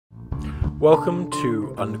Welcome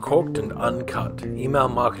to Uncorked and Uncut, Email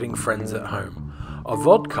Marketing Friends at Home, a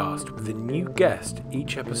vodcast with a new guest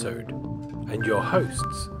each episode, and your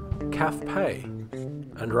hosts, Kath Pay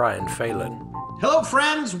and Ryan Phelan. Hello,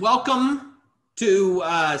 friends. Welcome to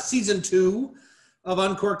season 2 of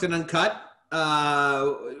Uncorked and Uncut.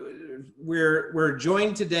 We're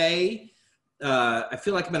joined today. I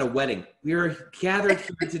feel like I'm at a wedding. We are gathered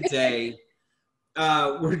here today.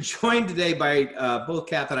 We're joined today by both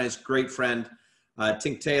Kath and I's great friend,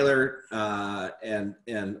 Tink Taylor, and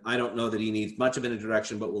I don't know that he needs much of an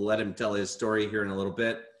introduction, but we'll let him tell his story here in a little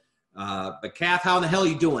bit. But Kath, how in the hell are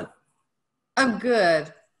you doing? I'm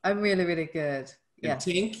good. I'm really, really good. Yes.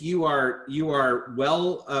 And Tink, you are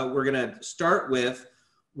well. We're gonna start with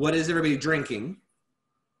what is everybody drinking?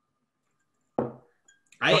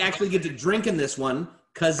 I actually get to drink in this one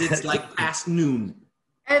because it's like past noon.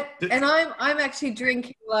 And I'm actually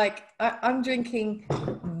drinking I'm drinking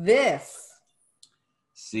this.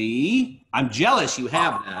 See, I'm jealous you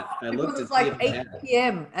have that. Because it's like 8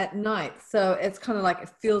 p.m. at night, so it's kind of like it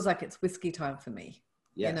feels like it's whiskey time for me.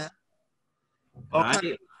 Yes. You know?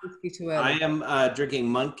 Whiskey too early. I am drinking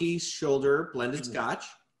Monkey's Shoulder blended Scotch,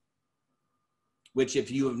 which if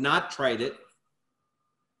you have not tried it,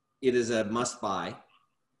 it is a must buy,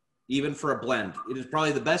 even for a blend. It is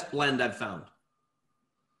probably the best blend I've found.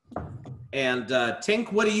 And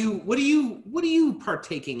Tink, what are you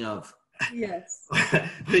partaking of? Yes.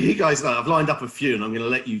 You guys know I've lined up a few, and I'm going to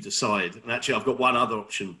let you decide. And actually, I've got one other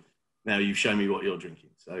option. Now you show me what you're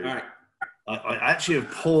drinking. So, all right. I actually have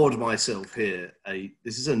poured myself here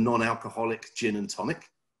this is a non-alcoholic gin and tonic.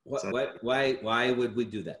 Why would we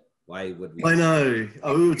do that? Why would we? I know.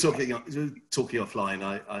 We were talking offline.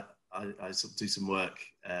 I sort of do some work.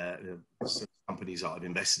 Some companies that I've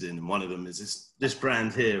invested in, and one of them is this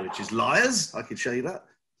brand here, which is Liars. I could show you that.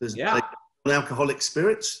 There's non-alcoholic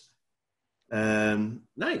spirits.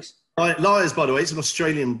 Nice. Liars, by the way, it's an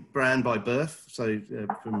Australian brand by birth. So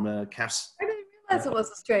from Cass. I didn't realize it was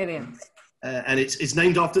Australian. And it's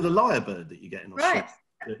named after the lyrebird that you get in Australia,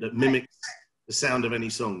 right. that mimics the sound of any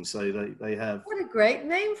song. So they have what a great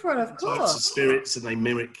name for it, of types course. of spirits, and they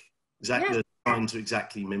mimic exactly trying to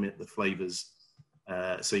exactly mimic the flavors.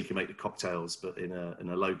 So you can make the cocktails, but in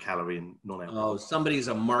a low calorie and non-alcoholic. Oh, somebody's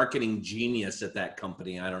a marketing genius at that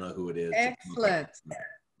company. I don't know who it is. Excellent.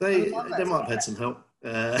 They might have had some help.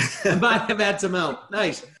 They might have had some help.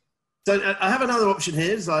 Nice. So I have another option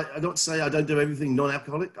here. I don't say I don't do everything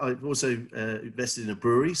non-alcoholic. I've also invested in a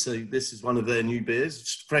brewery. So this is one of their new beers,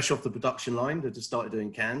 just fresh off the production line. They just started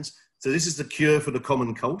doing cans. So this is the cure for the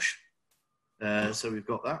common Kolsch. So we've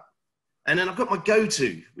got that. And then I've got my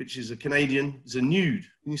go-to, which is a Canadian. It's a Nude.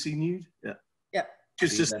 Can you see Nude? Yeah. Yeah.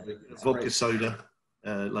 It's just vodka soda,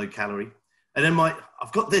 low calorie. And then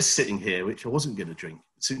I've got this sitting here, which I wasn't going to drink.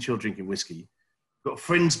 Since you're drinking whiskey, I've got a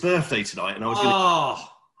friend's birthday tonight, and I was going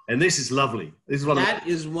to. And this is lovely. This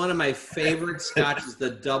is one of my favorite scotches.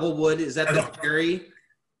 The double wood. Is that the cherry?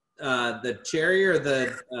 The cherry or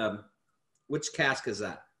the which cask is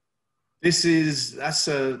that?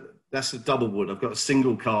 That's a double wood. I've got a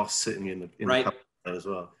single cask sitting in the cup there as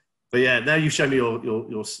well. But yeah, now you've shown me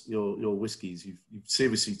your whiskeys. You've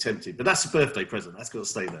seriously tempted. But that's a birthday present. That's got to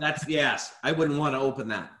stay there. Yes. I wouldn't want to open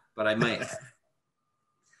that, but I might.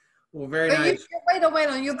 Well, very nice. Wait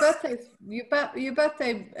on your birthday. Your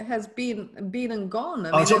birthday has been and gone.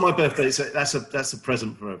 It's not my birthday. That's a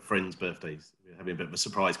present for a friend's birthday. We're having a bit of a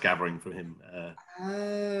surprise gathering for him.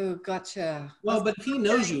 Oh, gotcha. Well, but he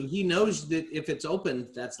knows you. He knows that if it's open,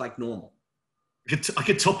 that's like normal. I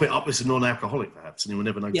could top it up with some non-alcoholic, perhaps, and he will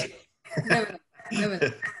never notice it. Never.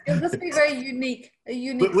 It'll just be very unique.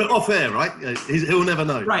 But we're off air, right? He'll never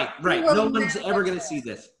know. Right. No one's ever going to see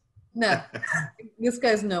this. No, this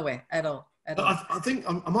goes nowhere at all. I think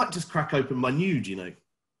I might just crack open my Nude,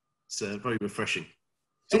 It's very refreshing.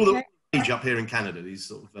 It's all the age up here in Canada, these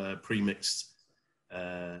sort of pre-mixed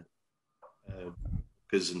vodkas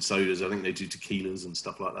and sodas. I think they do tequilas and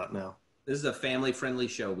stuff like that now. This is a family-friendly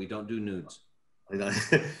show. We don't do nudes. They do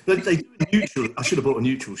a neutral. I should have bought a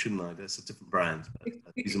neutral, shouldn't I? That's a different brand.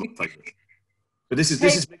 These are my favourites. But this is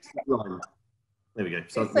mixed with lime. There we go.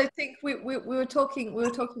 So I think we were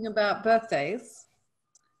talking about birthdays,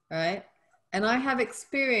 right? And I have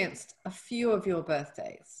experienced a few of your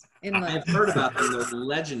birthdays. I've heard about them. They're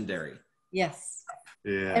legendary. Yes.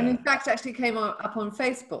 Yeah. And in fact, actually came up on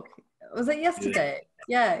Facebook. Was it yesterday?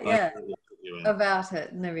 Yeah. About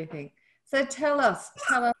it and everything. So tell us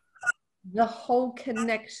the whole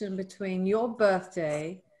connection between your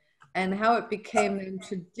birthday and how it became a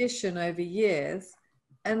tradition over years,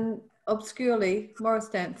 and obscurely Morris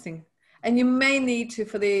dancing. And you may need to,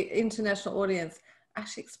 for the international audience,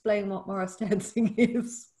 actually explain what Morris dancing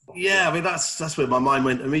is? Yeah, I mean that's where my mind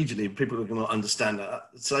went immediately. People are going to understand that.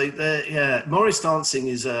 So yeah, Morris dancing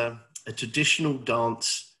is a traditional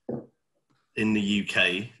dance in the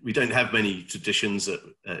UK. We don't have many traditions that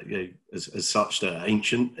as such that are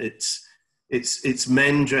ancient. It's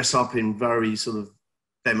men dress up in very sort of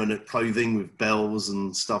feminine clothing with bells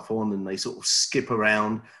and stuff on, and they sort of skip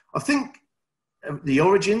around. I think the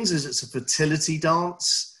origins is it's a fertility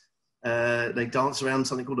dance. They dance around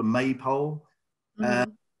something called a maypole.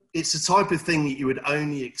 Mm-hmm. It's the type of thing that you would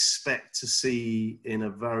only expect to see in a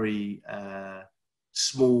very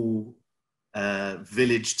small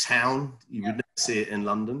village town. You would never see it in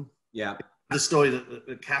London. Yeah. The story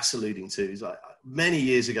that Cass alluding to is like many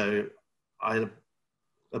years ago, I had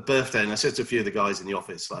a birthday, and I said to a few of the guys in the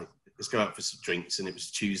office, like, let's go out for some drinks. And it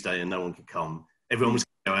was Tuesday and no one could come. Everyone was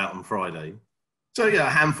going to go out on Friday. So yeah, a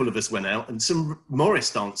handful of us went out, and some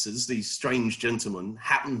Morris dancers, these strange gentlemen,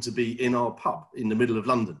 happened to be in our pub in the middle of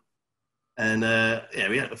London. And yeah,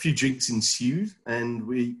 we had a few drinks ensued, and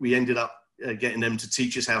we ended up getting them to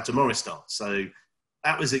teach us how to Morris dance. So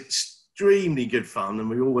that was extremely good fun. And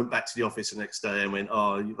we all went back to the office the next day and went,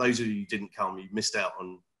 oh, those of you who didn't come, you missed out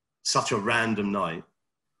on such a random night.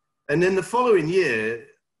 And then the following year,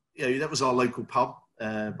 that was our local pub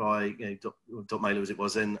by Dot Mailer as it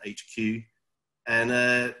was then, HQ. And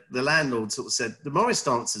the landlord sort of said, the Morris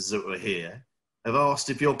dancers that were here have asked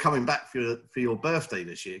if you're coming back for your birthday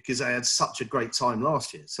this year, because they had such a great time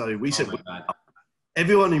last year. So we said,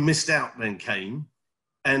 everyone who missed out then came.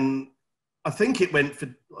 And I think it went for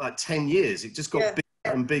like 10 years. It just got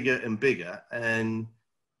bigger and bigger and bigger. And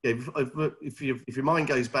if your mind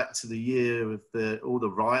goes back to the year of all the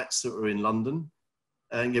riots that were in London,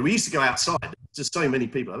 and we used to go outside. Just so many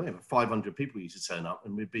people. I think 500 people used to turn up,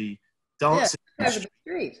 and we'd be dancing over the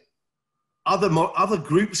street. Other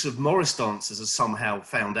groups of Morris dancers have somehow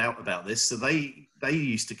found out about this, so they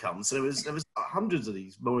used to come. So there was hundreds of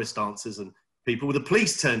these Morris dancers and people. The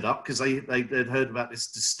police turned up because they'd heard about this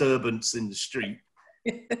disturbance in the street.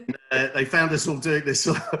 They found us all doing this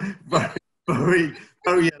sort of very, very,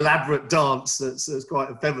 very elaborate dance that's quite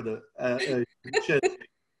effeminate.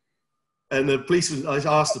 And the policeman, I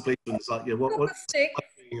asked the policeman, it's like, what's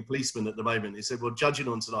being a policeman at the moment? He said, well, judging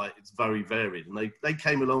on tonight, it's very varied. And they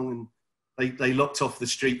came along and they locked off the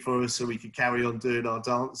street for us so we could carry on doing our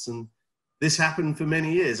dance. And this happened for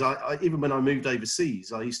many years. I even when I moved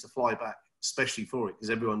overseas, I used to fly back especially for it because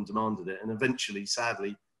everyone demanded it. And eventually,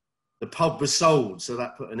 sadly, the pub was sold, so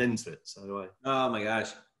that put an end to it. So oh my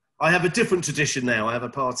gosh. I have a different tradition now. I have a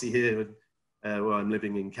party here where I'm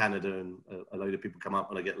living in Canada, and a load of people come up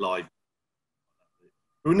and I get live.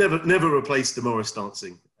 We'll never replace the Morris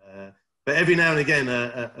dancing. But every now and again,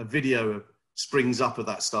 a video springs up of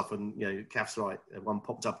that stuff. And, Kath's right. One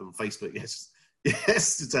popped up on Facebook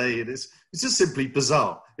yesterday. And it's just simply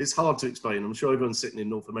bizarre. It's hard to explain. I'm sure everyone's sitting in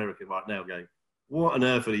North America right now going, what on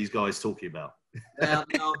earth are these guys talking about? Well,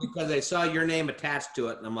 no, because I saw your name attached to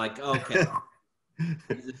it. And I'm like, okay.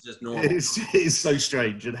 It's just normal. It's so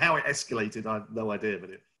strange. And how it escalated, I have no idea.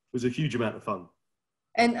 But it was a huge amount of fun.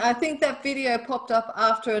 And I think that video popped up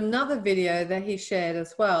after another video that he shared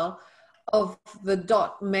as well of the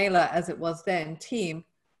Dot Mailer, as it was then, team,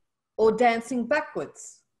 or dancing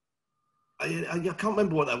backwards. I can't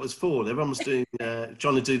remember what that was for. Everyone was doing,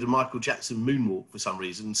 trying to do the Michael Jackson moonwalk for some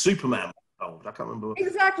reason. Superman was involved. I can't remember.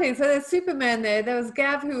 Exactly. So there's Superman there. There was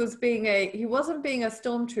Gav, who was he wasn't being a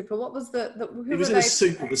stormtrooper. What was he was in a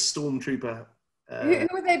suit of a stormtrooper. Who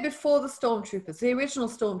were they before the stormtroopers? The original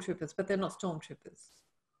stormtroopers, but they're not stormtroopers.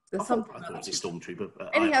 There's something. I thought it was a stormtrooper.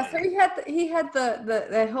 Anyhow, so he had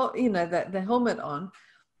the helmet on,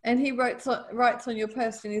 and he writes on your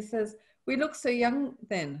post, and he says, "We look so young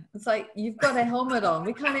then." It's like, you've got a helmet on.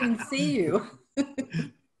 We can't even see you.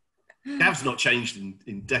 Gav's not changed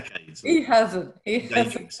in decades. He hasn't.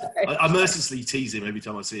 I mercilessly tease him every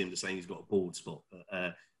time I see him, just saying he's got a bald spot.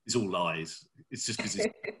 But it's all lies. It's just because he's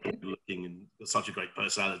good looking and got such a great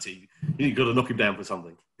personality. You've got to knock him down for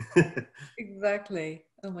something. Exactly.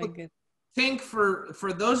 Oh my goodness. Tink,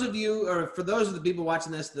 for those of you, or for those of the people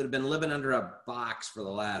watching this that have been living under a box for the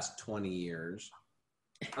last 20 years,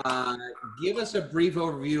 give us a brief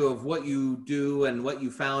overview of what you do and what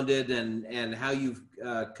you founded and how you've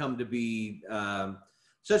come to be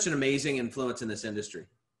such an amazing influence in this industry.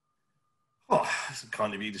 Oh, that's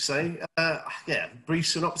kind of you to say. Brief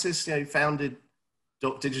synopsis. Founded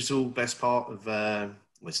dotdigital, best part of I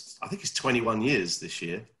think it's 21 years this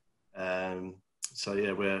year. So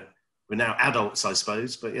yeah, we're now adults, I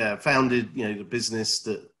suppose. But yeah, founded the business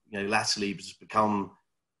that latterly has become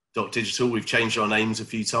dotdigital. We've changed our names a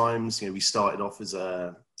few times. We started off as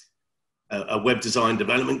a a web design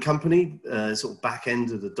development company, sort of back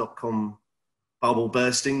end of the .com bubble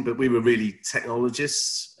bursting, but we were really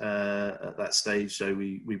technologists at that stage. So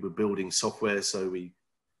we were building software. So we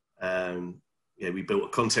built a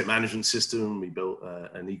content management system. We built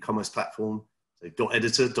an e-commerce platform. So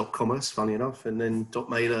 .editor, .commerce, funny enough, and then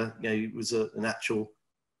 .mailer, was an actual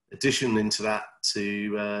addition into that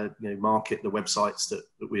to market the websites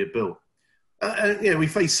that we had built. We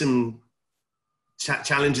faced some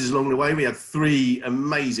challenges along the way. We had 3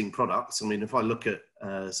 amazing products. I mean, if I look at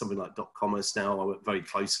something like .commerce now, I work very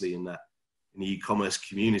closely in the e-commerce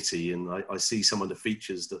community, and I see some of the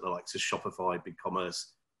features that the likes of Shopify, BigCommerce,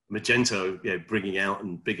 Magento, bringing out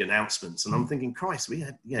and big announcements. And I'm thinking, Christ, we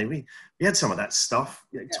had some of that stuff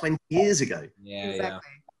 20 years ago. Yeah,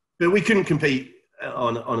 exactly. But we couldn't compete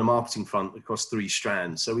on a marketing front across 3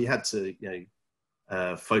 strands. So we had to,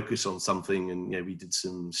 focus on something, and we did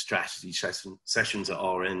some strategy sessions at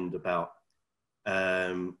our end about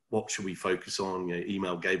what should we focus on.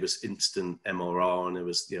 Email gave us instant MRR, and it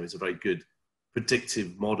was a very good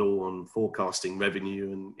predictive model on forecasting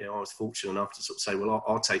revenue. And I was fortunate enough to sort of say, well,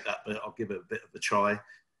 I'll take that, but I'll give it a bit of a try,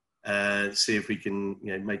 see if we can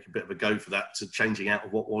make a bit of a go for that, to changing out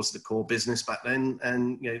of what was the core business back then.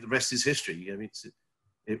 And the rest is history.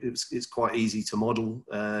 It's quite easy to model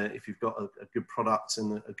if you've got a good product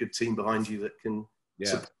and a good team behind you that can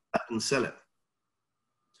support that and sell it.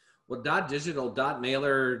 Well, dotdigital,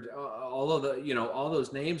 dotmailer, all of the, all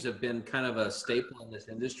those names have been kind of a staple in this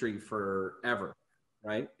industry forever,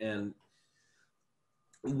 right? And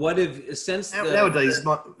what have since nowadays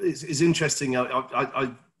it's interesting.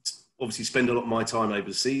 I obviously spend a lot of my time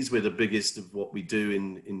overseas. We're the biggest of what we do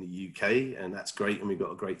in the UK, and that's great. And we've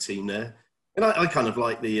got a great team there. And I kind of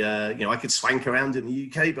like the, I could swank around in the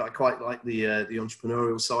UK, but I quite like the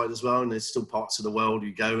entrepreneurial side as well. And there's still parts of the world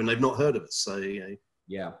you go and they've not heard of us. So,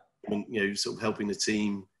 sort of helping the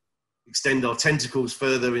team extend our tentacles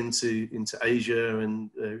further into Asia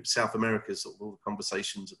and South America, sort of all the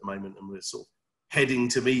conversations at the moment. And we're sort of heading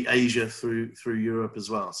to meet Asia through Europe as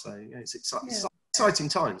well. So it's exciting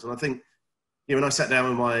times. And I think, when I sat down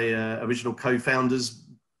with my original co-founders,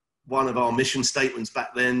 one of our mission statements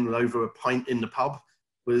back then, over a pint in the pub,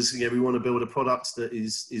 was we want to build a product that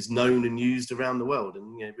is known and used around the world.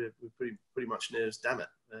 And we're pretty much near as damn it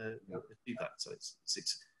achieve that. So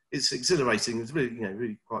it's exhilarating. It's really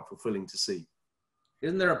really quite fulfilling to see.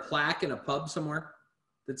 Isn't there a plaque in a pub somewhere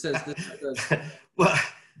that says this? Well,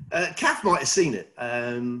 Kath might have seen it.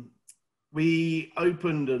 We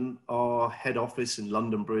opened our head office in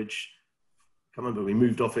London Bridge. I can't remember. We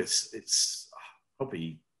moved office. It's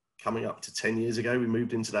probably coming up to 10 years ago. We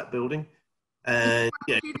moved into that building, and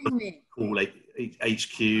cool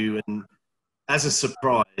HQ. And as a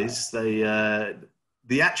surprise,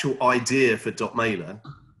 the actual idea for .mailer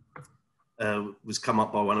was come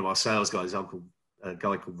up by one of our sales guys, a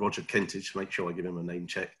guy called Roger Kentridge. Make sure I give him a name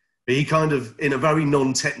check. But he kind of, in a very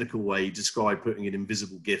non-technical way, described putting an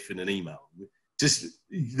invisible GIF in an email. Just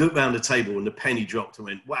looked around the table and the penny dropped and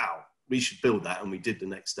went, wow, we should build that. And we did the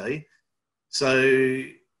next day. So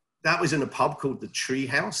that was in a pub called the Tree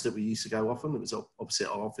House that we used to go often. It was opposite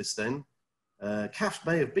our office then. Kath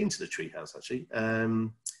may have been to the Tree House, actually.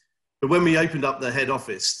 But when we opened up the head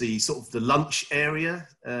office, the sort of the lunch area,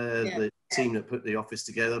 the team that put the office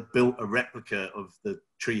together built a replica of the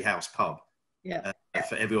Tree House pub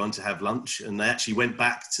for everyone to have lunch. And they actually went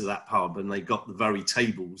back to that pub and they got the very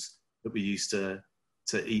tables that we used to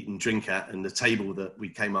eat and drink at, and the table that we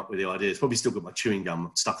came up with the idea. It's probably still got my chewing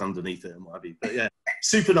gum stuck underneath it and what have you. But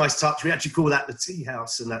super nice touch. We actually call that the tea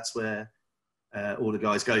house, and that's where all the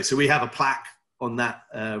guys go. So we have a plaque on that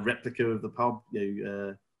replica of the pub,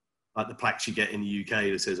 like the plaques you get in the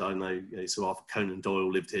UK that says, I know, so Arthur Conan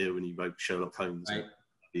Doyle lived here when he wrote Sherlock Holmes. Right.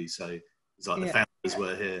 So it's like the founders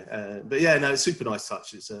were here. But it's super nice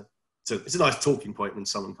touch. It's a nice talking point when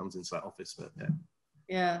someone comes into that office. But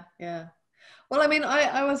yeah. Well, I mean,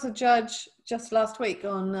 I was a judge just last week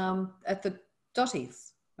on at the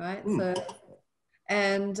Dotties, right? So,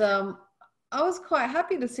 and I was quite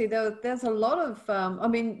happy to see there's a lot of,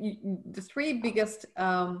 the 3 biggest,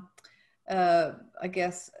 I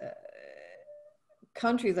guess,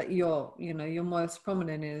 countries that you're most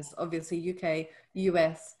prominent in is obviously UK,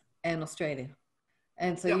 US, and Australia.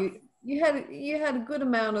 And so you had a good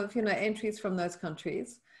amount of entries from those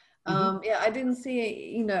countries. I didn't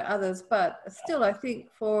see others, but still I think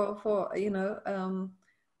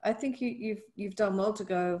I think you've done well to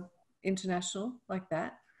go international like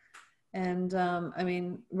that. And I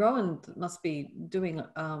mean, Rowan must be doing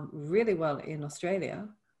really well in Australia.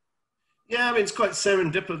 Yeah, I mean, it's quite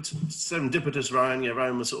serendipitous, Ryan. Yeah,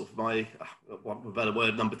 Ryan was sort of my, want a better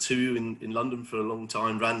word, number two in London for a long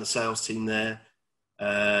time, ran the sales team there.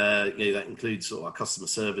 That includes sort of our customer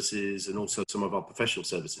services and also some of our professional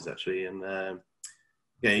services, actually. And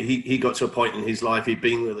he got to a point in his life, he'd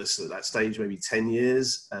been with us at that stage maybe 10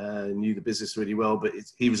 years, knew the business really well, but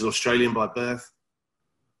he was Australian by birth.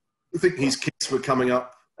 I think his kids were coming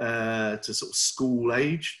up to sort of school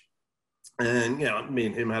age. And, me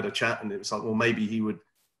and him had a chat, and it was like, well, maybe he would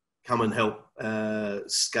come and help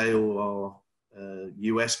scale our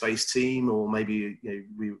US-based team, or maybe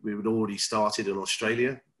we would already started in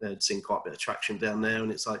Australia. They'd seen quite a bit of traction down there,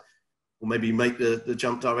 and it's like, well, maybe make the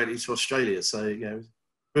jump directly to Australia. So,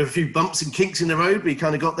 with a few bumps and kinks in the road, we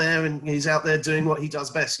kind of got there, and he's out there doing what he does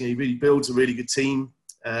best. He really builds a really good team.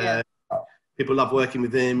 People love working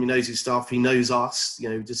with him. He knows his stuff. He knows us.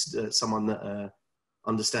 Just someone that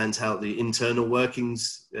understands how the internal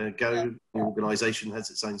workings go. Yeah. The organisation has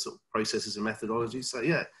its own sort of processes and methodologies. So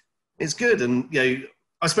yeah, it's good. And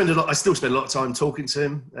I still spend a lot of time talking to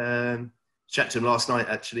him. Chat to him last night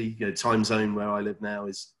actually. Time zone where I live now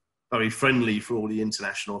is very friendly for all the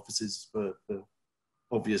international offices for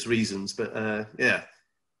obvious reasons. But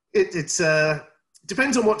it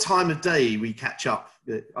depends on what time of day we catch up.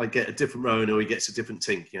 I get a different Rowan or he gets a different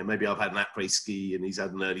Tink. Maybe I've had an après ski and he's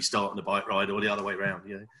had an early start on the bike ride, or the other way around.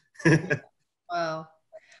 Wow.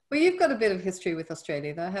 Well, you've got a bit of history with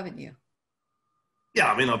Australia, though, haven't you?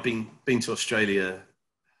 Yeah, I mean, I've been to Australia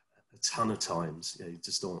a ton of times,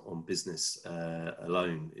 just on business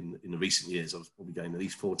alone. In the recent years, I was probably going at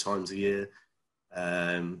least 4 times a year.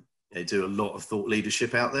 They do a lot of thought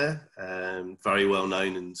leadership out there. Very well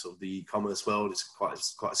known in sort of the e-commerce world. It's quite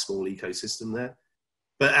a small ecosystem there.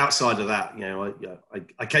 But outside of that,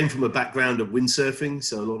 I came from a background of windsurfing,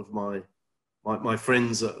 so a lot of my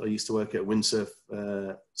friends that I used to work at a windsurf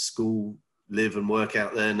school live and work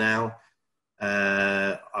out there now.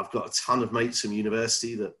 I've got a ton of mates from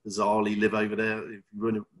university that bizarrely live over there. If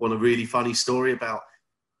you want a really funny story about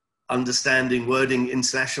understanding wording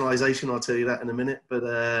internationalization, I'll tell you that in a minute. But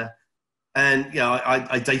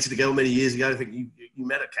I dated a girl many years ago. I think you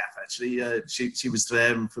met her, Kath, actually. She was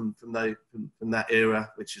there from that era,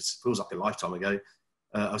 which feels like a lifetime ago.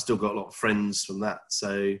 I've still got a lot of friends from that.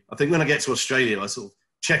 So I think when I get to Australia, I sort of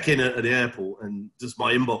check in at the airport and just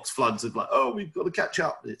my inbox floods of like, oh, we've got to catch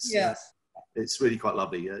up. It's really quite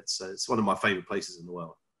lovely. It's one of my favorite places in the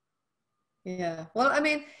world. Yeah. Well, I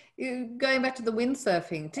mean, going back to the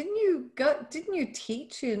windsurfing, didn't you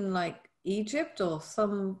teach in like Egypt or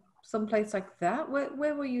some place like that?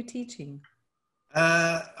 Where were you teaching?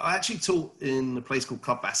 I actually taught in a place called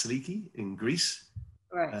Club Vasiliki in Greece.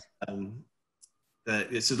 Right.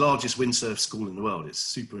 It's the largest windsurf school in the world. It's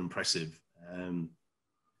super impressive.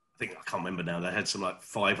 I can't remember now. They had some like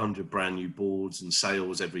 500 brand new boards and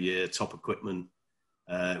sails every year, top equipment.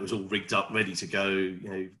 It was all rigged up, ready to go.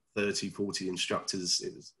 30, 40 instructors.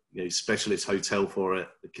 It was specialist hotel for it.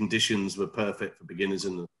 The conditions were perfect for beginners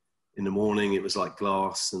in the morning. It was like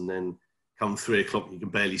glass, and then come 3 o'clock, you can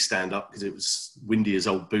barely stand up because it was windy as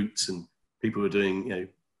old boots, and people were doing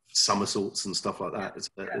somersaults and stuff like that. It's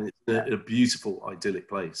a beautiful, idyllic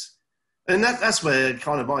place. And that's where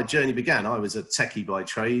kind of my journey began. I was a techie by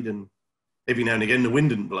trade, and every now and again the wind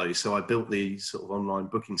didn't blow. So I built the sort of online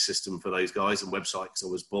booking system for those guys and website because I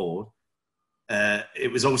was bored.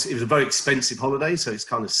 It was a very expensive holiday, so it's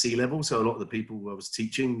kind of sea level. So a lot of the people I was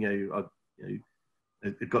teaching, I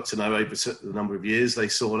got to know over a number of years. They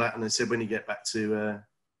saw that and they said, when you get back to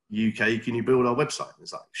UK, can you build our website? And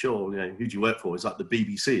it's like, sure. Who do you work for? It's like the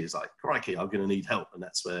BBC. It's like, crikey, I'm going to need help. And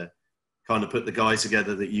that's where kind of put the guys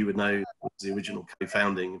together that you would know was the original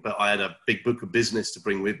co-founding. But I had a big book of business to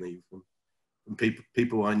bring with me from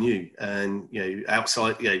people I knew. And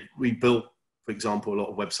outside, we built, for example, a lot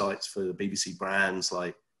of websites for the BBC brands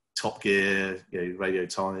like Top Gear, Radio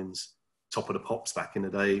Times, Top of the Pops back in the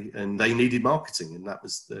day, and they needed marketing, and that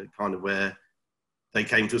was the kind of where they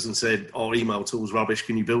came to us and said, our email tool's rubbish,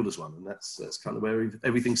 can you build us one? And that's kind of where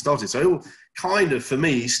everything started. So it all kind of, for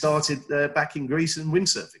me, started back in Greece and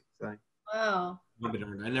windsurfing. So. Wow.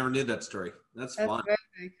 I never knew that story. That's fun. Very,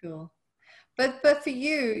 very cool. But for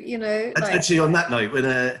you, Actually, on that note,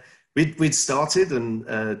 when we'd started,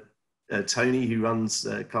 and Tony, who runs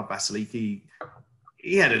Club Vasiliki,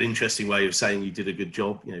 he had an interesting way of saying you did a good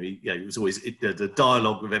job. It was always the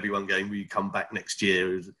dialogue with everyone going, will you come back next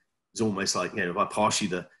year? It was almost like, if I pass you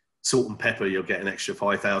the salt and pepper, you'll get an extra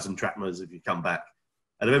 5,000 drachmas if you come back.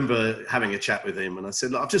 And I remember having a chat with him, and I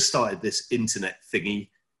said, look, I've just started this internet thingy.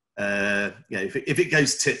 If it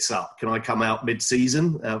goes tits up, can I come out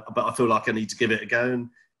mid-season? But I feel like I need to give it a go. And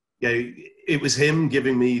it was him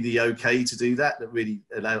giving me the okay to do that really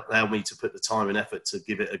allowed me to put the time and effort to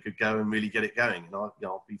give it a good go and really get it going. And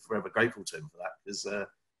I'll be forever grateful to him for that, because,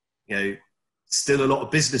 still a lot of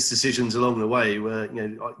business decisions along the way where,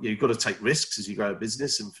 you've got to take risks as you grow a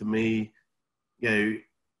business. And for me,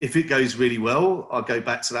 if it goes really well, I'll go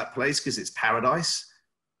back to that place because it's paradise.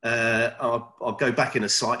 I'll go back in a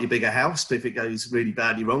slightly bigger house, but if it goes really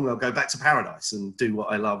badly wrong, I'll go back to paradise and do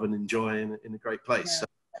what I love and enjoy in a great place. Yeah.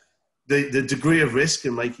 So the degree of risk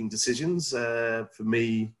in making decisions for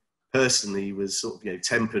me personally was sort of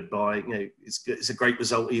tempered by it's a great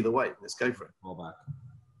result either way. Let's go for it. All back.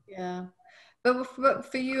 Yeah, but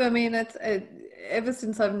for you, I mean, it's ever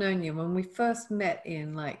since I've known you, when we first met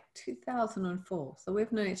in like 2004, so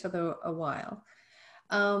we've known each other a while.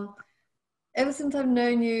 Ever since I've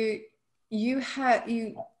known you, you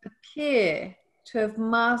appear to have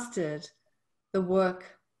mastered the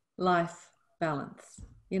work-life balance.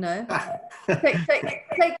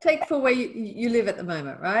 Take for where you live at the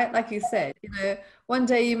moment, right? Like you said, one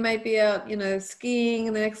day you may be out, skiing,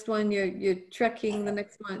 and the next one you're trekking, the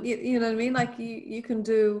next one, you know what I mean? Like you can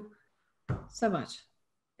do so much,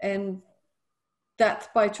 and that's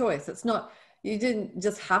by choice. It's not, you didn't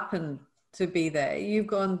just happen to be there. You've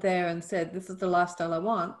gone there and said, this is the lifestyle I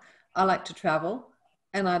want. I like to travel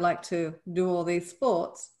and I like to do all these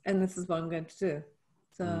sports, and this is what I'm going to do.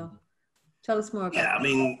 So tell us more about that. I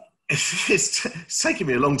mean, it's taken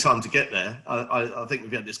me a long time to get there. I think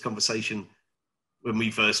we've had this conversation when we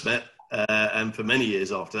first met, and for many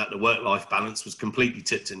years after that, the work-life balance was completely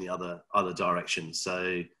tipped in the other direction.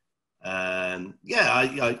 So, I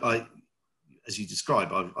as you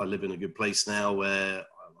described, I live in a good place now where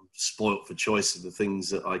I'm spoilt for choice of the things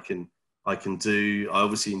that I can do. I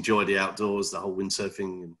obviously enjoy the outdoors, the whole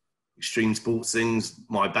windsurfing and extreme sports things,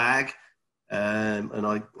 my bag. And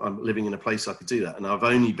I'm living in a place I could do that. And I've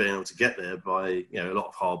only been able to get there by, a lot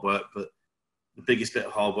of hard work. But the biggest bit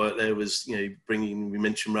of hard work there was, we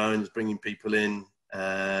mentioned Rowan's, bringing people in,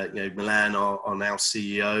 Milan, our now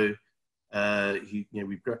CEO,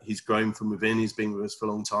 he's grown from within. He's been with us for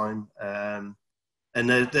a long time. And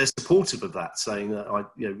they're supportive of that, saying that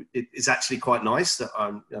it's actually quite nice that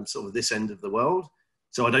I'm sort of this end of the world.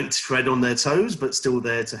 So I don't tread on their toes, but still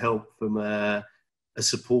there to help from a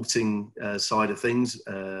supporting side of things,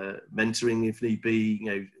 mentoring if need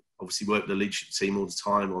be, obviously work with the leadership team all the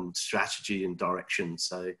time on strategy and direction.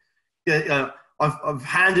 So I've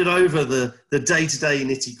handed over the day-to-day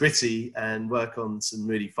nitty-gritty and work on some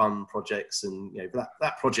really fun projects. And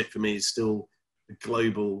that project for me is still a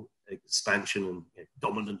global expansion and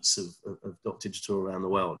dominance of dotdigital around the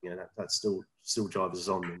world. That still drives us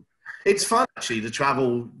on. And it's fun actually, the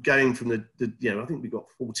travel, going from the I think we've got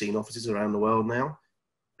 14 offices around the world now,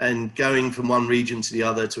 and going from one region to the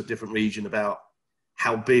other to a different region, about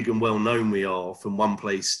how big and well known we are from one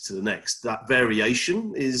place to the next. That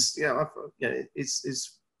variation is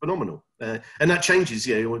it's phenomenal, and that changes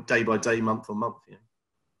day by day, month on month.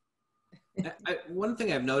 One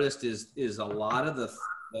thing I've noticed is a lot of the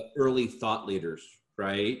early thought leaders,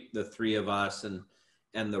 right? The three of us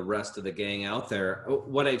and the rest of the gang out there.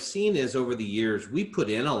 What I've seen is over the years, we put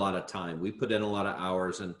in a lot of time, we put in a lot of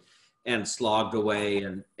hours and slogged away.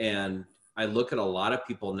 And I look at a lot of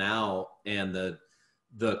people now, and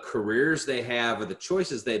the careers they have or the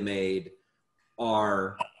choices they made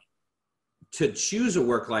are to choose a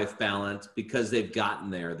work-life balance because they've gotten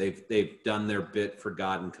there. They've done their bit for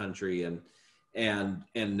God and country, and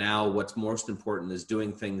now what's most important is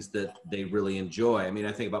doing things that they really enjoy. I mean,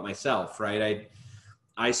 I think about myself, right?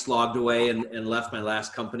 I slogged away and left my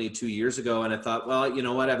last company 2 years ago, and I thought, well, you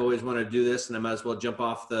know what? I've always wanted to do this, and I might as well jump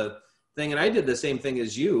off the thing. And I did the same thing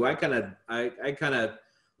as you. I kind of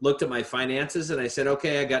looked at my finances and I said,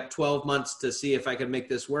 okay, I got 12 months to see if I can make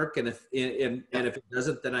this work, and if it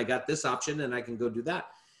doesn't, then I got this option and I can go do that.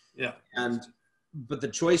 Yeah. But the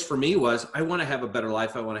choice for me was, I want to have a better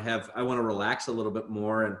life. I want to relax a little bit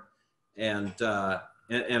more, and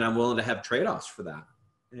I'm willing to have trade-offs for that.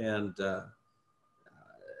 And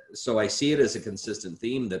so I see it as a consistent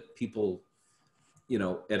theme that people,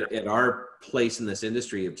 at our place in this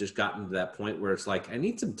industry have just gotten to that point where it's like, I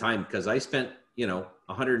need some time because I spent,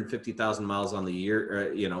 150,000 miles on the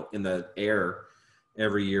year, in the air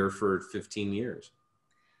every year for 15 years.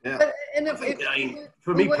 Yeah.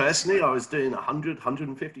 For me personally, I was doing 100,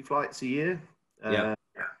 150 flights a year.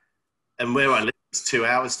 And where I live, it's 2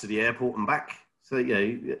 hours to the airport and back. So,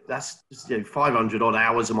 that's just, 500 odd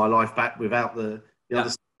hours of my life back without the other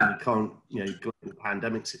stuff, the current, global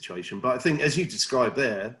pandemic situation. But I think, as you described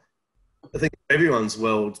there, I think everyone's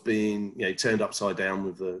world's being, turned upside down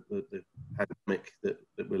with the pandemic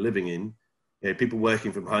that we're living in. people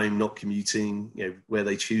working from home, not commuting, where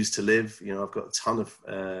they choose to live. I've got a ton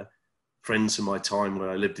of friends from my time when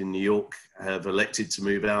I lived in New York have elected to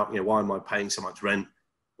move out. Why am I paying so much rent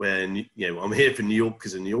when, I'm here for New York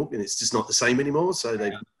because of New York, and it's just not the same anymore. So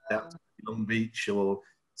they've moved out to Long Beach, or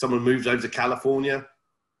someone moved over to California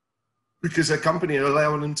because their company are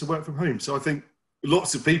allowing them to work from home. So I think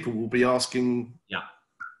lots of people will be asking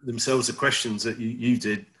themselves the questions that you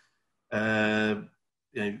did,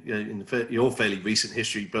 in your fairly recent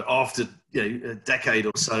history, but after a decade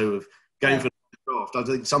or so of going for the craft, I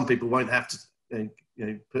think some people won't have to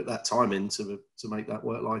put that time in to make that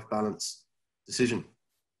work-life balance decision.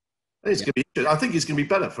 I think it's going to be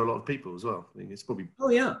better for a lot of people as well. I think it's probably. Oh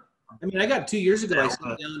yeah, I mean, I got 2 years ago. I sat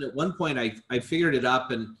down at one point. I figured it up,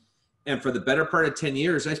 and for the better part of 10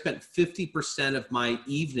 years, I spent 50% of my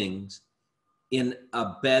evenings in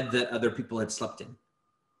a bed that other people had slept in.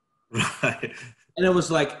 Right. And it was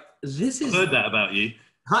like, this is. I've heard that about you.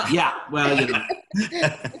 Yeah. Well,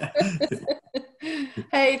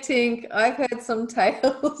 Hey, Tink, I've heard some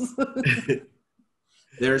tales.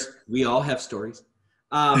 We all have stories.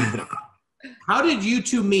 How did you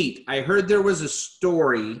two meet? I heard there was a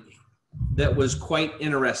story that was quite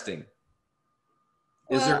interesting.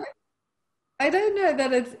 I don't know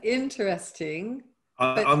that it's interesting.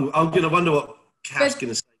 I'm going to wonder what Kat's going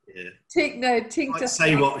to say here. Tink just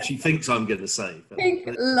say what she thinks I'm going to say.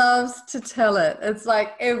 Tink loves to tell it. It's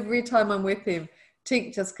like every time I'm with him,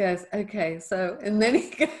 Tink just goes, okay, so, and then he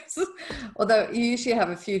goes, although you usually have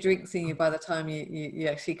a few drinks in you by the time you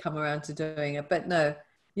actually come around to doing it. But no,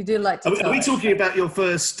 you do like to tell Are we talking about your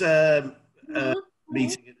first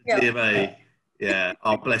meeting at the DMA? Yeah,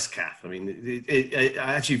 oh, bless Kath. I mean, it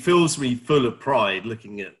actually fills me full of pride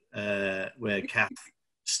looking at where Kath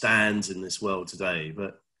stands in this world today.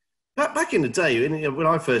 But back in the day, when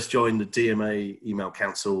I first joined the DMA Email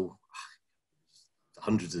Council,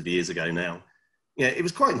 hundreds of years ago now, it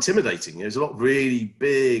was quite intimidating. There's a lot of really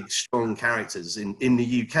big, strong characters in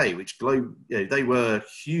the UK, which they were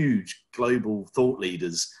huge global thought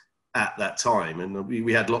leaders at that time. And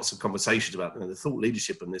we had lots of conversations about the thought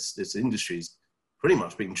leadership in this industry is pretty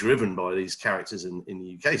much being driven by these characters in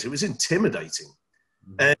the UK. So it was intimidating.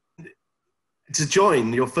 And to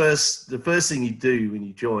join, the first thing you do when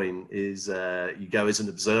you join is you go as an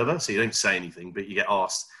observer. So you don't say anything, but you get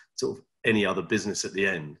asked sort of any other business at the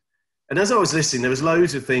end. And as I was listening, there was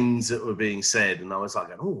loads of things that were being said, and I was like,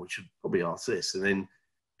 oh, we should probably ask this. And then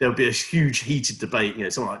there would be a huge heated debate.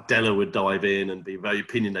 Someone like Della would dive in and be very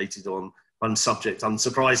opinionated on one subject,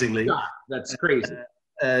 unsurprisingly. God, that's crazy.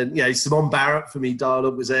 And Simone Barrett for me,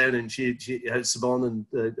 dialogue was there, and she Simone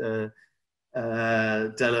and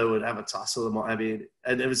Della would have a tussle and what have you.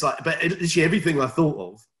 And it was like, but literally everything I thought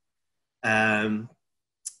of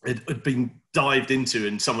had been dived into,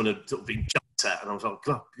 and someone had sort of been jumped at, and I was like,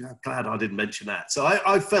 God, glad I didn't mention that. So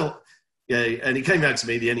I felt, and he came out to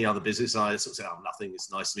me, any other business, and I sort of said, oh, nothing,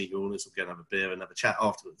 it's nice to meet you all, let's go and have a beer and have a chat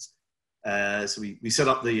afterwards. So we set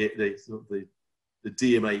up the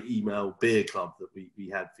DMA email beer club that we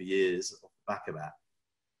had for years off the back of that.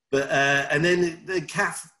 But and then the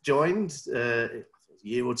Kath joined a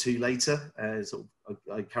year or two later. I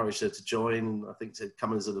encouraged her to join, and I think to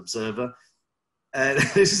come as an observer. And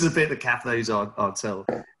this is a bit that Kath knows I'll tell.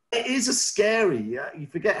 It is a scary. You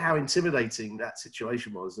forget how intimidating that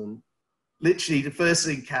situation was, and literally the first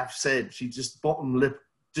thing Kath said, she just bottom lip,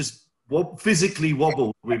 just physically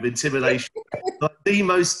wobbled with intimidation. Like the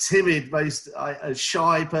most timid, most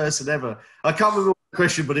shy person ever. I can't remember the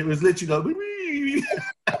question, but it was literally like,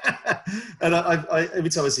 and I every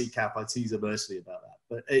time I see Kath, I tease her mercilessly about that.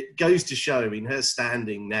 But it goes to show, her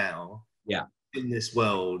standing now in this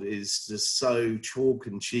world is just so chalk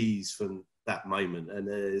and cheese from that moment. And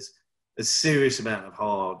there's a serious amount of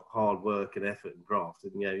hard work and effort and craft.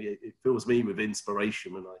 And, it fills me with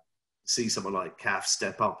inspiration when I see someone like Kath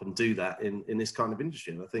step up and do that in this kind of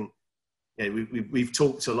industry. And I think, we've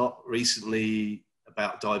talked a lot recently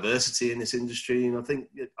about diversity in this industry. And I think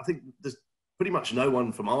there's pretty much no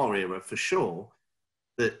one from our era for sure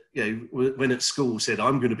that, when at school said,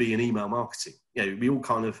 I'm going to be in email marketing. We all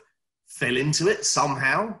kind of fell into it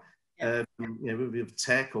somehow, with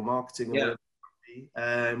tech or marketing or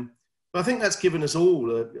whatever. But I think that's given us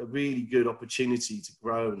all a really good opportunity to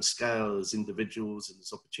grow and scale as individuals, and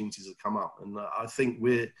as opportunities have come up. And I think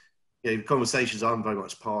the conversations I'm very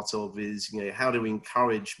much part of is, how do we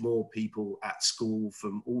encourage more people at school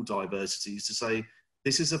from all diversities to say,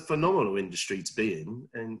 this is a phenomenal industry to be in,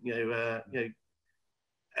 and,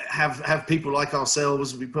 have people like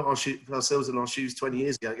ourselves, we put ourselves in our shoes 20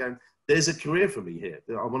 years ago going, there's a career for me here.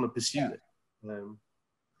 I want to pursue it.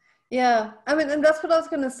 Yeah, I mean, and that's what I was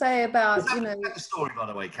going to say about, Is that the story, by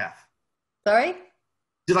the way, Kath? Sorry?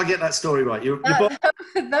 Did I get that story right?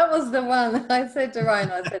 That was the one. I said to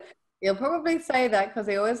Ryan, I said, he'll probably say that because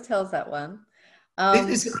he always tells that one.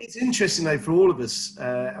 It's interesting though for all of us.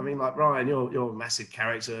 I mean, like Ryan, you're a massive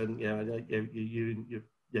character, and you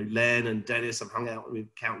Len and Dennis, I've hung out with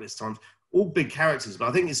countless times. All big characters, but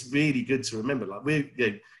I think it's really good to remember.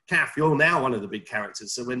 Like Kath, you're now one of the big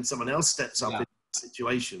characters. So when someone else steps up in a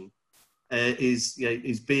situation,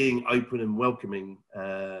 is being open and welcoming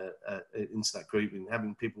into that group and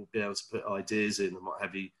having people be able to put ideas in and what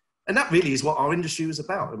have you. And that really is what our industry was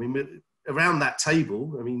about. I mean, around that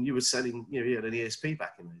table, I mean, you were selling, you had an ESP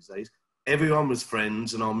back in those days. Everyone was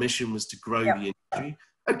friends, and our mission was to grow the industry.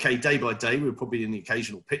 Okay, day by day, we were probably in the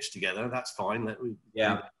occasional pitch together. That's fine. There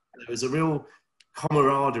was a real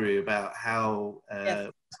camaraderie about how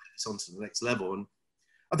it's on to the next level. And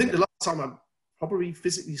I think the last time I probably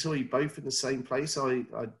physically saw you both in the same place, I'd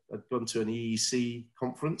gone to an EEC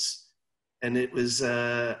conference, and it was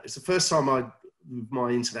it's the first time with my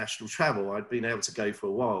international travel, I'd been able to go for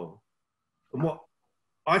a while. And what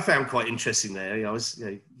I found quite interesting there, I was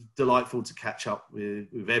delightful to catch up with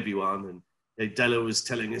everyone. And Della was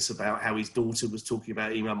telling us about how his daughter was talking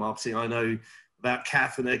about email marketing. I know about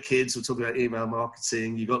Kath and her kids were talking about email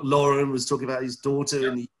marketing. You got Lauren was talking about his daughter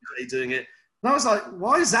in the UK doing it. And I was like,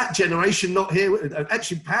 why is that generation not here?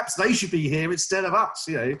 Actually, perhaps they should be here instead of us,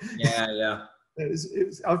 Yeah.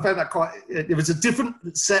 I found that it was a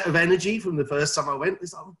different set of energy from the first time I went.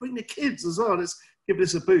 It's like, bring the kids as well. Let's give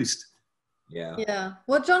this a boost. Yeah. Yeah.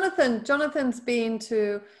 Well, Jonathan's been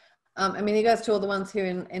to, I mean, he goes to all the ones here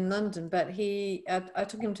in London, but I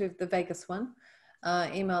took him to the Vegas one,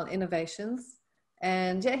 Email Innovations.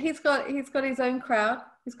 And yeah, he's got his own crowd.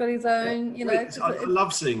 He's got his own, I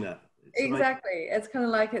love seeing that. Exactly. It's kind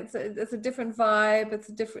of like it's a different vibe. It's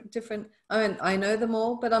a different. I mean, I know them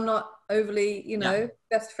all, but I'm not overly,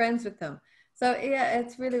 best friends with them. So yeah,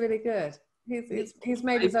 it's really, really good. He's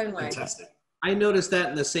made his own way. Fantastic. I noticed that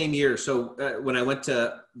in the same year. So when I went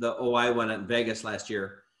to the OI one in Vegas last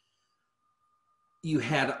year, you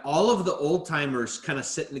had all of the old timers kind of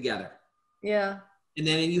sitting together. Yeah. And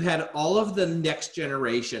then you had all of the next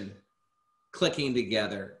generation clicking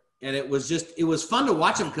together. And it was fun to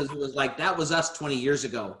watch them because it was like, that was us 20 years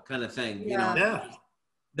ago kind of thing. Yeah.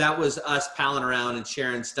 That was us palling around and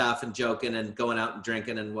sharing stuff and joking and going out and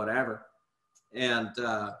drinking and whatever. And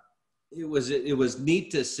it was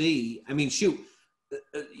neat to see. I mean, shoot,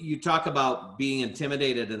 you talk about being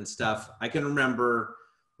intimidated and stuff. I can remember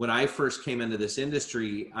when I first came into this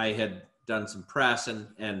industry, I had done some press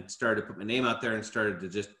and started to put my name out there and started to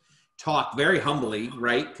just talk very humbly,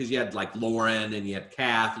 right? Because you had like Lauren and you had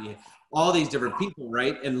Kath, and you had all these different people,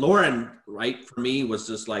 right? And Lauren, right, for me was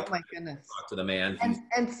just like, oh my goodness, talk to the man.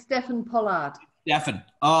 And Stephen Pollard. Stephen.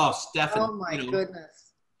 Oh my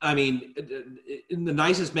goodness. I mean, the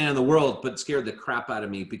nicest man in the world, but scared the crap out of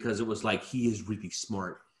me because it was like, he is really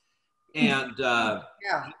smart. And I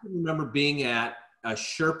can remember being at a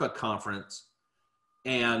Sherpa conference,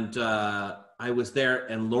 and I was there,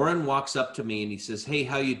 and Lauren walks up to me and he says, "Hey,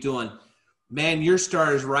 how you doing? Man, your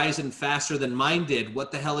star is rising faster than mine did.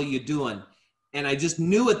 What the hell are you doing?" And I just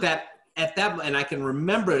knew at that, and I can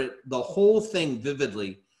remember it, the whole thing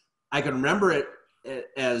vividly. I can remember it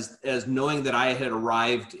as knowing that I had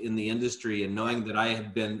arrived in the industry and knowing that I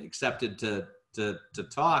had been accepted to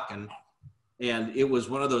talk, and it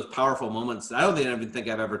was one of those powerful moments. I don't even think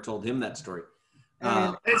I've ever told him that story.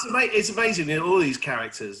 It's amazing, all these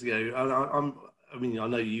characters. I mean, I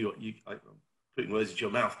know I'm putting words into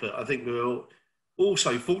your mouth, but I think we're all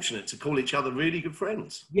also fortunate to call each other really good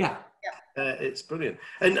friends. Yeah. It's brilliant.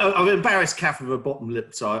 And I've embarrassed Kath with her bottom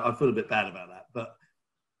lip, so I feel a bit bad about that. But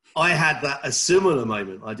I had a similar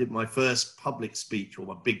moment. I did my first public speech, or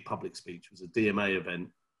my big public speech, was a DMA event.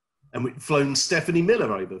 And we'd flown Stephanie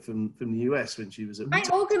Miller over from the US when she was at... I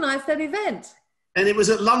organised that event. And it was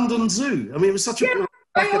at London Zoo. I mean, it was such a...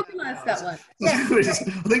 I organised that one. Yeah.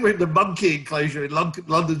 I think we're in the monkey enclosure in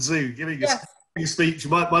London Zoo giving a speech.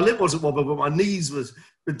 My lip wasn't wobbling, but my knees were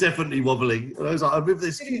definitely wobbling. And I was like, I'm with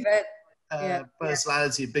this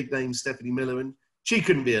personality, big name Stephanie Miller, and she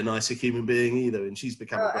couldn't be a nicer human being either, and she's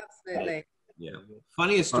become absolutely. Yeah.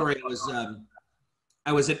 Funniest story was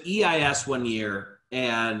I was at EIS one year,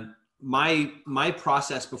 and my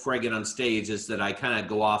process before I get on stage is that I kind of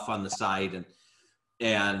go off on the side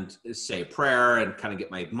and say a prayer and kind of get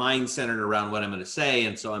my mind centered around what I'm going to say.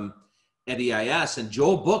 And so I'm at EIS, and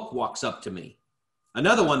Joel Book walks up to me.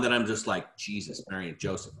 Another one that I'm just like, Jesus, Mary and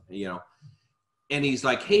Joseph, and he's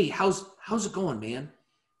like, "Hey, how's it going, man?"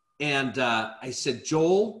 And I said,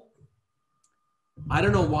 "Joel, I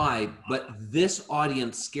don't know why, but this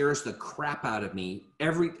audience scares the crap out of me.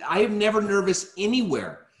 I am never nervous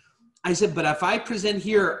anywhere. I said, but if I present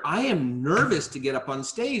here, I am nervous to get up on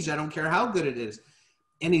stage. I don't care how good it is.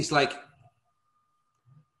 And he's like,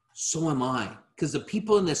 so am I. Because the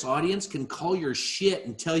people in this audience can call your shit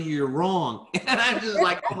and tell you you're wrong. And I'm just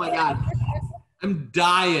like, oh my God, I'm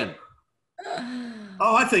dying.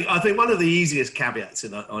 Oh, I think one of the easiest caveats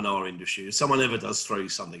on our industry, if someone ever does throw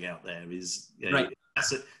something out there, is right.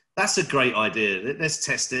 That's a great idea. Let's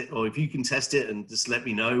test it, or if you can test it and just let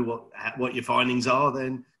me know what your findings are,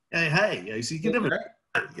 then hey, so you can never,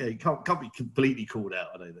 you can't be completely called out.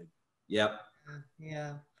 I don't think. Yep.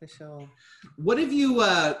 Yeah, for sure. What have you,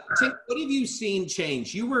 Tink, what have you seen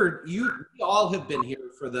change? You all have been here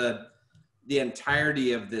for the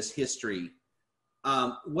entirety of this history.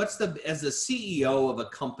 As the CEO of a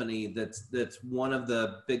company that's one of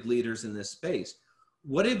the big leaders in this space,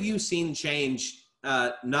 what have you seen change,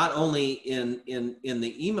 not only in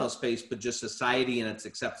the email space, but just society and its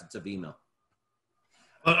acceptance of email?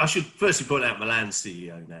 Well, I should firstly point out Milan's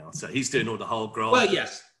CEO now, so he's doing all the whole graft. Well,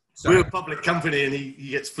 yes. Sorry. We're a public company, and he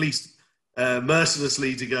gets fleeced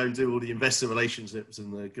mercilessly to go and do all the investor relationships,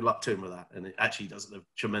 and good luck to him with that. And it actually does a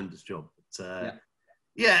tremendous job. But,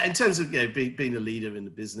 yeah, in terms of being a leader in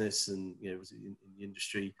the business and in the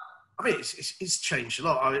industry, I mean it's changed a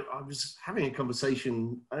lot. I was having a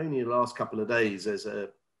conversation only the last couple of days as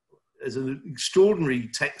an extraordinary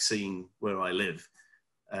tech scene where I live,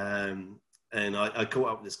 and I caught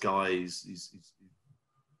up with this guy. He's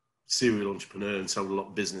serial entrepreneur and sold a lot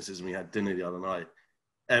of businesses, and we had dinner the other night.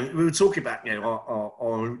 And we were talking about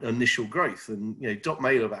our initial growth, and Dot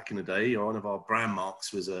Mailer back in the day, one of our brand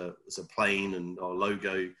marks was a plane, and our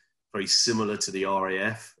logo very similar to the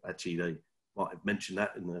RAF. Actually, they might have mentioned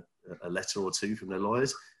that in a letter or two from their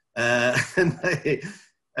lawyers. And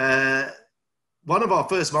one of our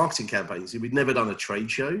first marketing campaigns, we'd never done a trade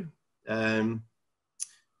show.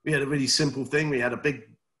 We had a really simple thing. We had a big,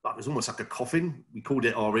 it was almost like a coffin. We called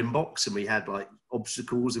it our inbox, and we had like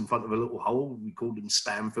obstacles in front of a little hole. We called them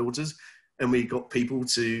spam filters. And we got people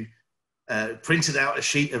to printed out a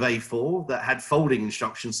sheet of A4 that had folding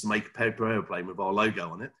instructions to make a paper airplane with our logo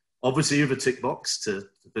on it. Obviously with a tick box to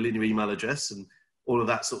fill in your email address and all of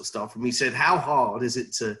that sort of stuff. And we said, how hard is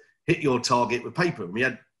it to hit your target with paper? And we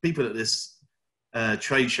had people at this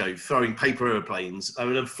trade show throwing paper airplanes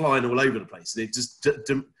flying all over the place. And it just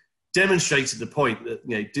demonstrated the point that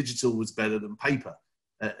digital was better than paper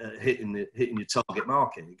hitting your target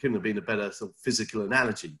market. It couldn't have been a better sort of physical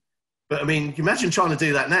analogy. But I mean, imagine trying to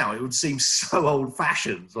do that now. It would seem so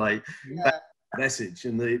old-fashioned, like that message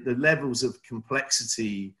and the levels of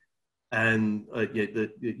complexity and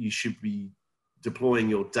that you should be deploying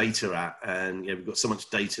your data at. And we've got so much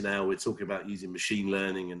data now. We're talking about using machine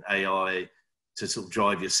learning and AI to sort of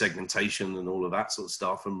drive your segmentation and all of that sort of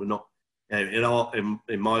stuff. And we're not,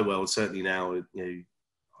 in my world, certainly now,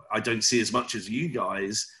 I don't see as much as you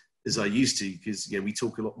guys as I used to, because we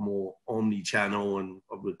talk a lot more omni-channel, and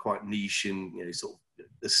we're quite niche in sort of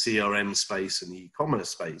the CRM space and the e-commerce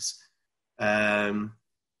space.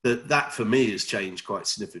 That for me has changed quite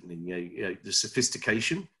significantly. The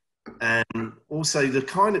sophistication, and also the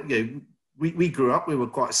kind of we grew up. We were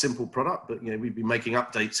quite a simple product, but we've been making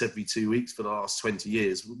updates every 2 weeks for the last 20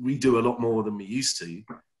 years. We do a lot more than we used to.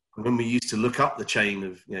 When we used to look up the chain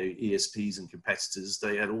of ESPs and competitors,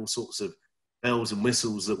 they had all sorts of bells and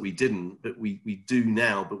whistles that we didn't, but we do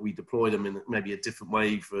now, but we deploy them in maybe a different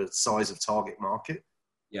way for size of target market.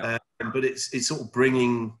 Yeah. But it's sort of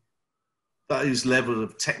bringing those level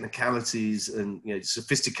of technicalities and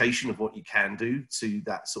sophistication of what you can do to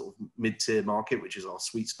that sort of mid-tier market, which is our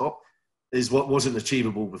sweet spot, is what wasn't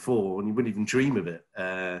achievable before, and you wouldn't even dream of it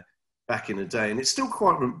back in the day. And it's still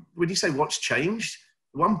quite, when you say what's changed,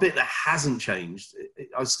 one bit that hasn't changed,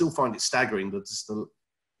 I still find it staggering, that just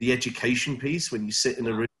the education piece, when you sit in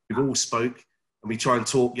a room, we've all spoke, and we try and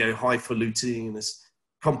talk, highfalutin and this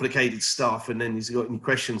complicated stuff, and then you've got any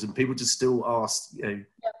questions, and people just still ask,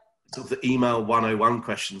 sort of the email 101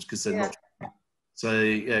 questions, because they're not. So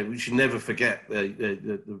we should never forget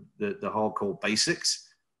the hardcore basics,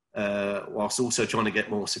 whilst also trying to get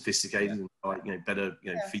more sophisticated and better,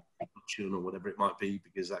 feedback or whatever it might be,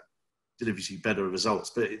 because that delivers you better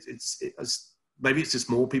results. But maybe it's just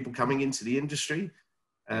more people coming into the industry.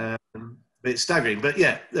 But it's staggering. But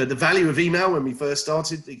the value of email when we first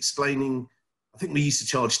started, explaining, I think we used to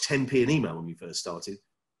charge 10p an email when we first started.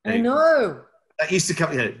 I know. That used to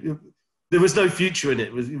come, there was no future in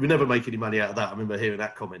it. We would never make any money out of that. I remember hearing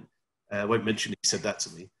that comment. I won't mention he said that to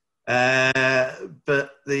me.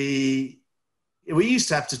 But we used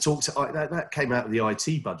to have to talk to, that came out of the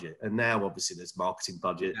IT budget, and now obviously there's marketing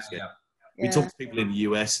budgets. Yeah. We talk to people in the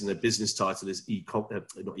US, and their business title is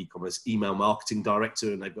not e-commerce, email marketing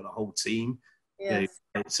director, and they've got a whole team. Yes.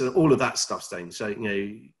 So all of that stuff's changed. So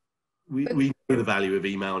we know the value of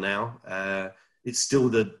email now. It's still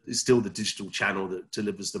the digital channel that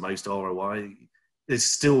delivers the most ROI. There's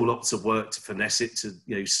still lots of work to finesse it, to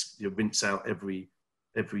rinse out every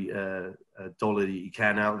dollar that you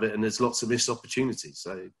can out of it, and there's lots of missed opportunities.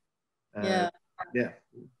 So yeah. I don't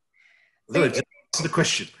know, to answer the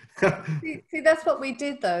question. see, that's what we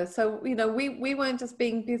did though. So we weren't just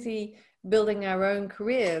being busy building our own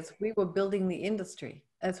careers. We were building the industry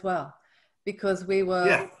as well, because we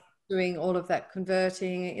were doing all of that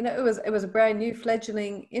converting. It was a brand new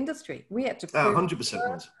fledgling industry. We had to prove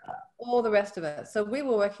 100% all the rest of it. So we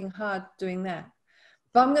were working hard doing that.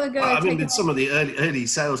 But I'm going to go. I mean, in some of the early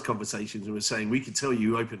sales conversations, we were saying, we could tell you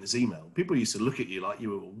who opened this email. People used to look at you like you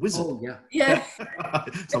were a wizard. Oh, yeah. Yeah.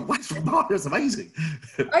 It's like, that's amazing.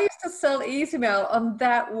 I used to sell email on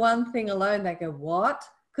that one thing alone. They go, what?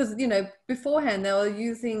 Because, beforehand they were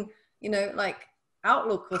using, like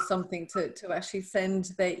Outlook or something to actually send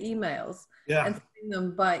their emails and send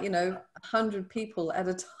them by, 100 people at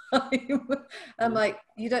a time. I'm like,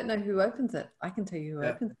 you don't know who opens it. I can tell you who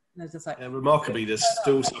opens it. And it's just like, remarkably, there's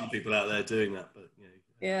still some people out there doing that, but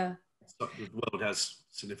the world has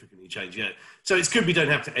significantly changed. So it's good we don't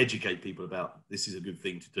have to educate people about this is a good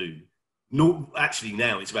thing to do. No, actually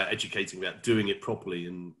now it's about educating about doing it properly,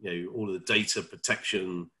 and all of the data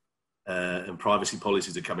protection and privacy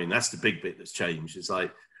policies are coming. That's the big bit that's changed. It's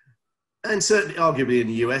like, and certainly arguably in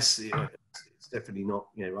the US, it's definitely not,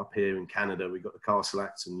 up here in Canada, we've got the Castle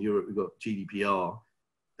Act, and Europe, we've got GDPR.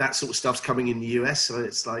 That sort of stuff's coming in the US. So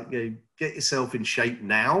it's like, get yourself in shape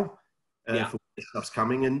now for when this stuff's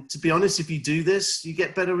coming. And to be honest, if you do this, you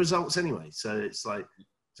get better results anyway. So it's like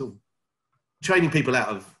sort of training people out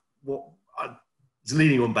of what is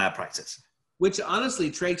leaning on bad practice. Which honestly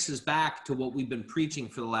traces back to what we've been preaching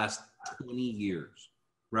for the last 20 years,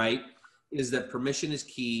 right? Is that permission is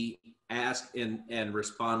key, ask and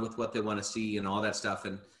respond with what they want to see and all that stuff.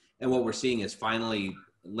 And what we're seeing is finally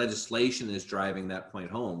legislation is driving that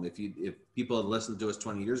point home. If people had listened to us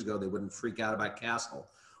 20 years ago, they wouldn't freak out about Castle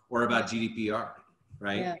or about GDPR,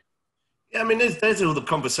 right? Yeah, I mean, there's all the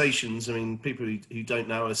conversations. I mean, people who don't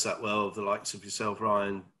know us that well, the likes of yourself,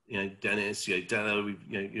 Ryan, Dennis, Della,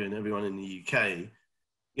 you and everyone in the UK,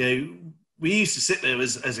 we used to sit there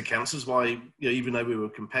as accountants, why, even though we were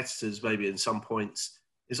competitors, maybe in some points,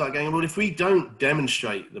 it's like going, well, if we don't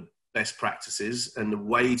demonstrate the best practices and the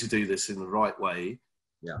way to do this in the right way,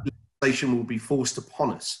 legislation will be forced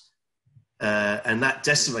upon us. And that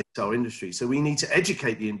decimates our industry. So we need to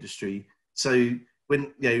educate the industry. So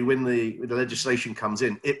when the legislation comes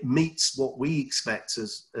in, it meets what we expect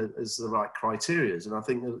as the right criteria. And I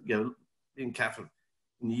think, in Catherine,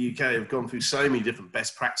 in the UK, have gone through so many different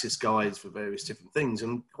best practice guides for various different things.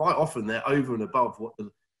 And quite often they're over and above what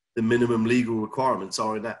the minimum legal requirements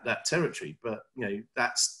are in that territory. But,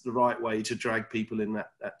 that's the right way to drag people in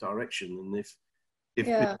that direction. And if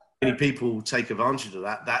many people take advantage of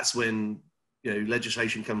that, that's when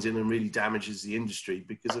legislation comes in and really damages the industry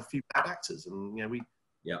because of a few bad actors, and we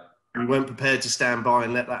weren't prepared to stand by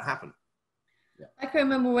and let that happen. I can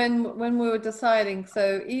remember when we were deciding.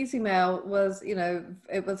 So EasyMail was,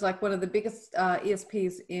 it was like one of the biggest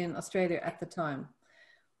ESPs in Australia at the time.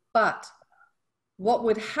 But what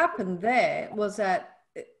would happen there was that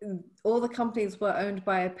all the companies were owned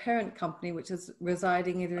by a parent company, which is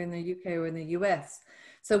residing either in the UK or in the US.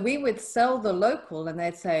 So we would sell the local, and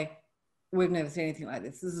they'd say, we've never seen anything like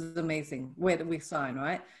this. This is amazing. Where do we sign,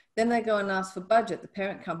 right? Then they go and ask for budget. The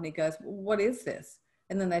parent company goes, what is this?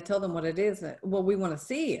 And then they tell them what it is. Well, we want to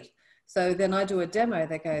see it. So then I do a demo.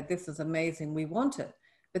 They go, this is amazing. We want it.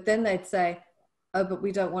 But then they'd say, oh, but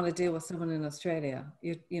we don't want to deal with someone in Australia.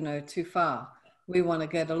 You're too far. We want to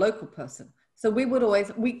get a local person. So we would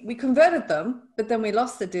always, we converted them, but then we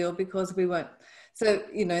lost the deal because we weren't, so,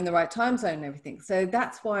 in the right time zone and everything. So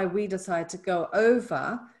that's why we decided to go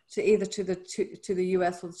over to either to the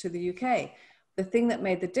US or to the UK. The thing that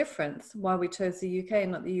made the difference why we chose the UK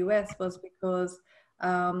and not the US was because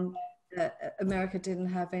America didn't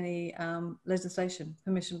have any legislation,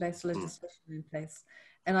 permission-based legislation in place.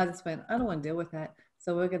 And I just went, I don't want to deal with that.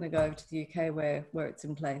 So we're going to go over to the UK where it's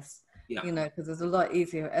in place, because it's a lot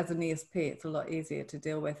easier as an ESP. It's a lot easier to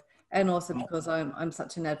deal with. And also because I'm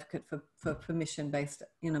such an advocate for permission-based,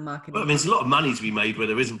 marketing. Well, I mean, there's a lot of money to be made where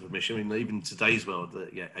there isn't permission. I mean, even in today's world,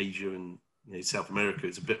 Asia and South America,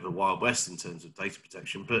 it's a bit of a Wild West in terms of data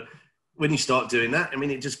protection. But when you start doing that, I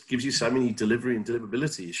mean, it just gives you so many delivery and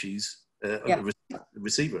deliverability issues at the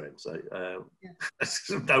receiver end. So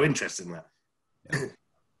no interest in that.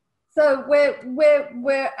 So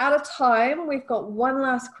we're out of time. We've got one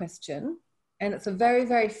last question, and it's a very,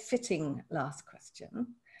 very fitting last question.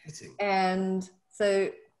 And so,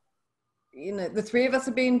 you know, the three of us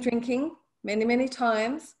have been drinking many, many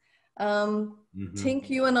times. Tink,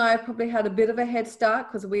 you and I probably had a bit of a head start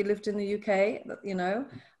because we lived in the UK, you know,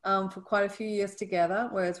 for quite a few years together,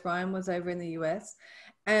 whereas Ryan was over in the US.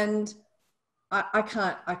 And I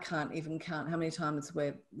can't even count how many times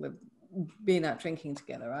we've been out drinking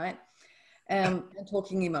together, right? And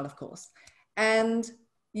talking email, of course. And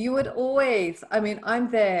you would always, I mean, I'm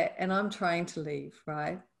there and I'm trying to leave,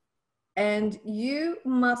 right? And you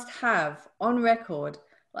must have on record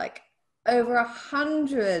like over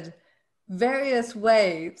 100 various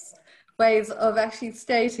ways of actually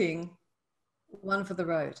stating one for the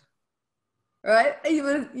road, right?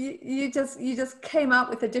 You just came up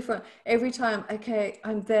with a different, every time, okay,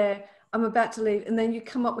 I'm there, I'm about to leave, and then you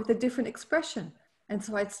come up with a different expression. And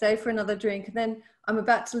so I'd stay for another drink, and then I'm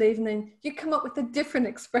about to leave, and then you come up with a different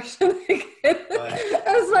expression again.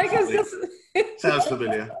 I was like, it's just... Sounds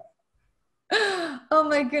familiar. Oh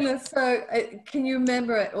my goodness. So can you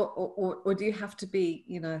remember it, or do you have to be,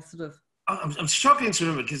 you know, sort of... I'm struggling to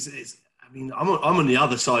remember because I mean, I'm on the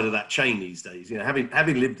other side of that chain these days. You know,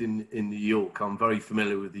 having lived in New York, I'm very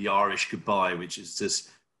familiar with the Irish goodbye, which is just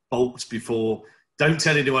bolts before, don't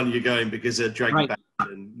tell anyone you're going because they'll drag you back.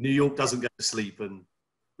 And New York doesn't go to sleep. And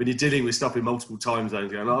when you're dealing with stuff in multiple time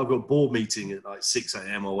zones, going, I've got a board meeting at like 6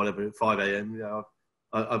 a.m. or whatever, at 5 a.m., you know,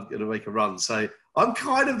 I'm going to make a run. So I'm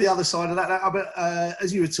kind of the other side of that. But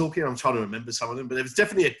as you were talking, I'm trying to remember some of them, but there was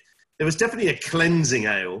definitely a cleansing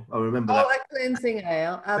ale. I remember that. Oh, a cleansing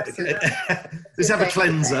ale, absolutely. Let's have a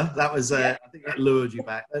cleanser. That was, I think that lured you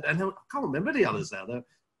back. And I can't remember the others now.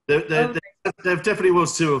 There definitely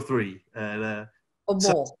was 2 or 3. Or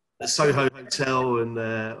more. Soho Hotel and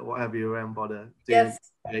what have you around by the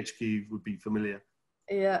HQ would be familiar.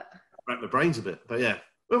 Yeah. Rack my brains a bit, but yeah.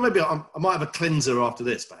 Well, maybe I might have a cleanser after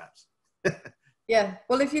this, perhaps. Yeah.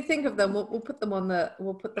 Well, if you think of them, we'll put them on the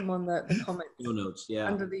comments. Notes, yeah.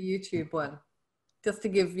 Under the YouTube one, just to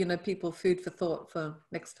give, you know, people food for thought for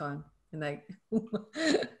next time, and they want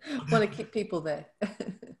to keep people there.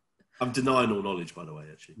 I'm denying all knowledge, by the way.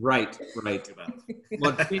 Actually. Right.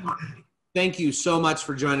 Well, thank you so much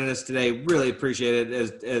for joining us today. Really appreciate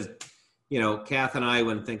it. As you know, Kath and I,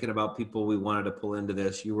 when thinking about people we wanted to pull into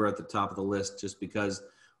this, you were at the top of the list just because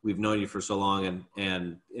we've known you for so long,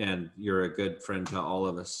 and you're a good friend to all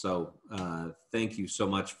of us. So thank you so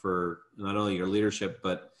much for not only your leadership,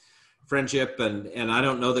 but friendship. And I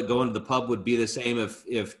don't know that going to the pub would be the same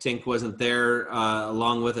if Tink wasn't there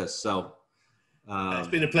along with us. So it's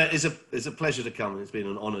been it's a pleasure to come. It's been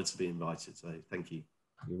an honor to be invited. So thank you.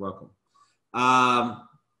 You're welcome.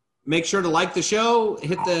 Make sure to like the show,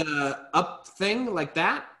 hit the up thing like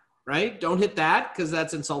that, right? Don't hit that because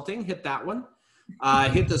that's insulting. Hit that one.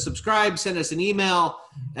 Hit the subscribe, send us an email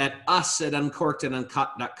at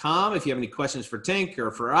us@uncorkedanduncut.com if you have any questions for Tink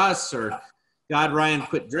or for us, or God, Ryan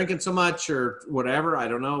quit drinking so much or whatever, I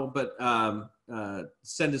don't know, but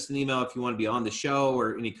send us an email if you want to be on the show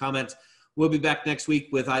or any comments. We'll be back next week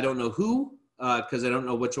with I don't know who, because I don't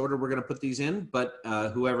know which order we're going to put these in, but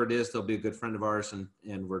whoever it is, they'll be a good friend of ours, and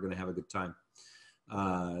we're going to have a good time.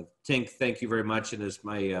 Tink, thank you very much, and as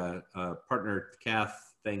my partner,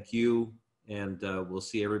 Kath, thank you. And we'll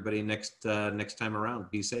see everybody next time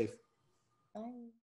around. Be safe.